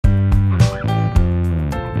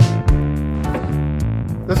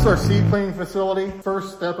This is our seed cleaning facility.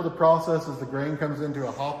 First step of the process is the grain comes into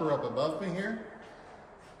a hopper up above me here.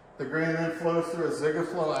 The grain then flows through a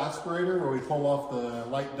ZigaFlow aspirator where we pull off the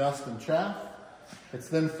light dust and chaff. It's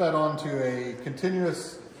then fed onto a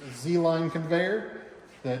continuous Z-line conveyor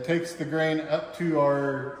that takes the grain up to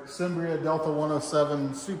our Cimbria Delta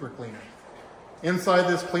 107 super cleaner. Inside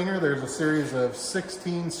this cleaner, there's a series of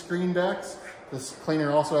 16 screen decks. This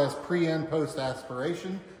cleaner also has pre and post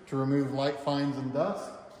aspiration to remove light fines and dust.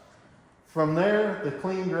 From there, the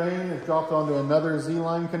clean grain is dropped onto another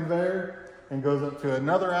Z-line conveyor and goes up to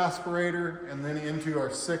another aspirator and then into our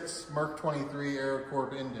 6 Merc 23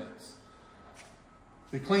 AeroCorp indents.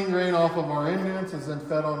 The clean grain off of our indents is then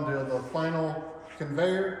fed onto the final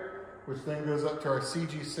conveyor, which then goes up to our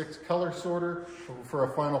CG6 color sorter for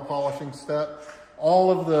a final polishing step. All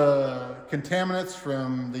of the contaminants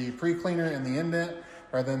from the pre-cleaner and the indent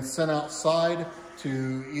are then sent outside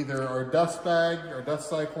to either our dust bag, our dust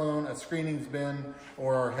cyclone, a screenings bin,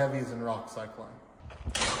 or our heavies and rock cyclone.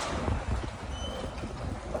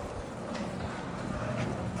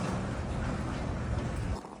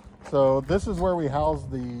 So this is where we house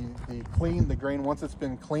the grain once it's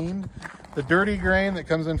been cleaned. The dirty grain that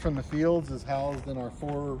comes in from the fields is housed in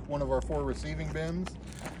one of our 4 receiving bins.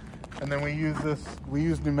 And then we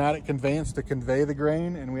use pneumatic conveyance to convey the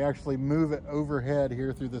grain, and we actually move it overhead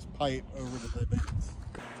here through this pipe over the bins.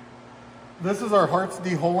 This is our Hart's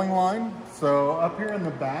dehulling line. So up here in the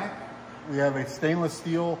back, we have a stainless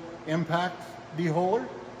steel impact dehuller.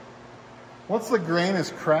 Once the grain is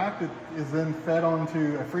cracked, it is then fed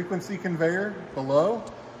onto a frequency conveyor below,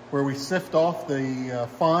 where we sift off the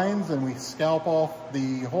fines and we scalp off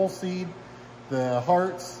the whole seed, the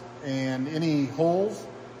hearts, and any holes.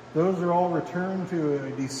 Those are all returned to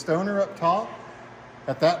a destoner up top.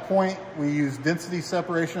 At that point, we use density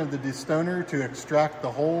separation of the destoner to extract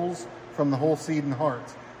the holes from the whole seed and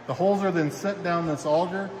hearts. The holes are then sent down this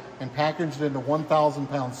auger and packaged into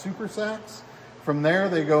 1,000-pound super sacks. From there,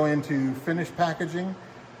 they go into finished packaging.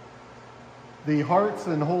 The hearts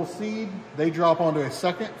and whole seed, they drop onto a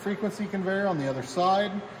second frequency conveyor on the other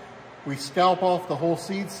side. We scalp off the whole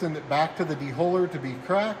seed, send it back to the dehuller to be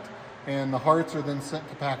cracked, and the hearts are then sent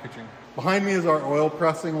to packaging. Behind me is our oil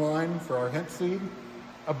pressing line for our hemp seed.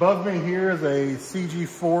 Above me here is a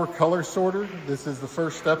CG4 color sorter. This is the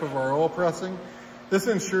first step of our oil pressing. This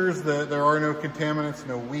ensures that there are no contaminants,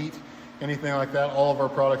 no wheat, anything like that. All of our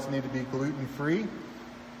products need to be gluten-free.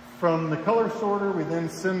 From the color sorter, we then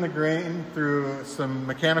send the grain through some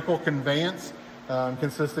mechanical conveyance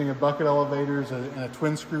consisting of bucket elevators and a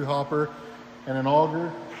twin screw hopper and an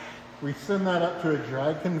auger. We send that up to a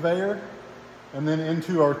drag conveyor and then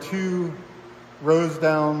into our 2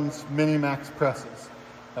 Rosedowns Mini-Max presses.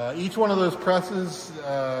 Each one of those presses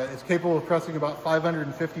is capable of pressing about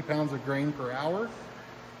 550 pounds of grain per hour.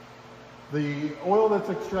 The oil that's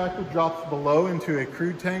extracted drops below into a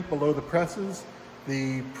crude tank below the presses.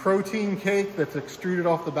 The protein cake that's extruded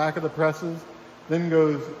off the back of the presses then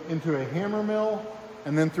goes into a hammer mill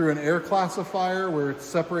and then through an air classifier where it's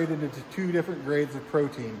separated into 2 different grades of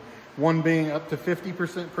protein. One being up to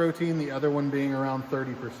 50% protein, the other one being around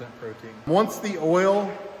 30% protein. Once the oil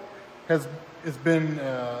has been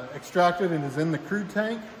extracted and is in the crude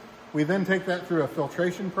tank, we then take that through a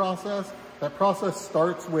filtration process. That process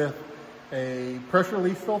starts with a pressure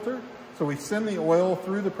leaf filter. So we send the oil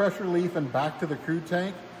through the pressure leaf and back to the crude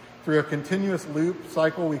tank through a continuous loop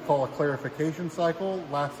cycle we call a clarification cycle. It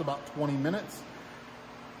lasts about 20 minutes.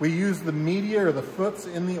 We use the media or the foots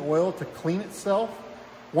in the oil to clean itself.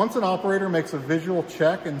 Once an operator makes a visual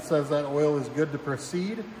check and says that oil is good to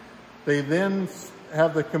proceed, they then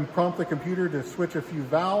prompt the computer to switch a few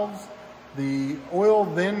valves. The oil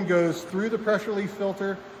then goes through the pressure leaf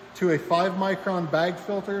filter to a 5-micron bag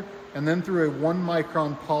filter and then through a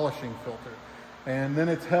 1-micron polishing filter. And then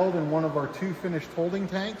it's held in one of our 2 finished holding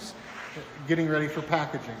tanks, getting ready for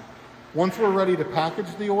packaging. Once we're ready to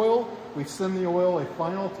package the oil, we send the oil a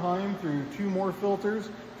final time through 2 more filters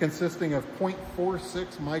consisting of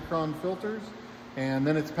 0.46 micron filters. And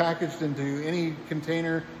then it's packaged into any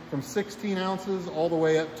container from 16 ounces all the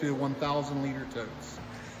way up to 1,000 liter totes.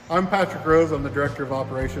 I'm Patrick Rose. I'm the Director of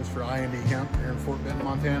Operations for IND HEMP here in Fort Benton,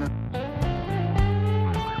 Montana.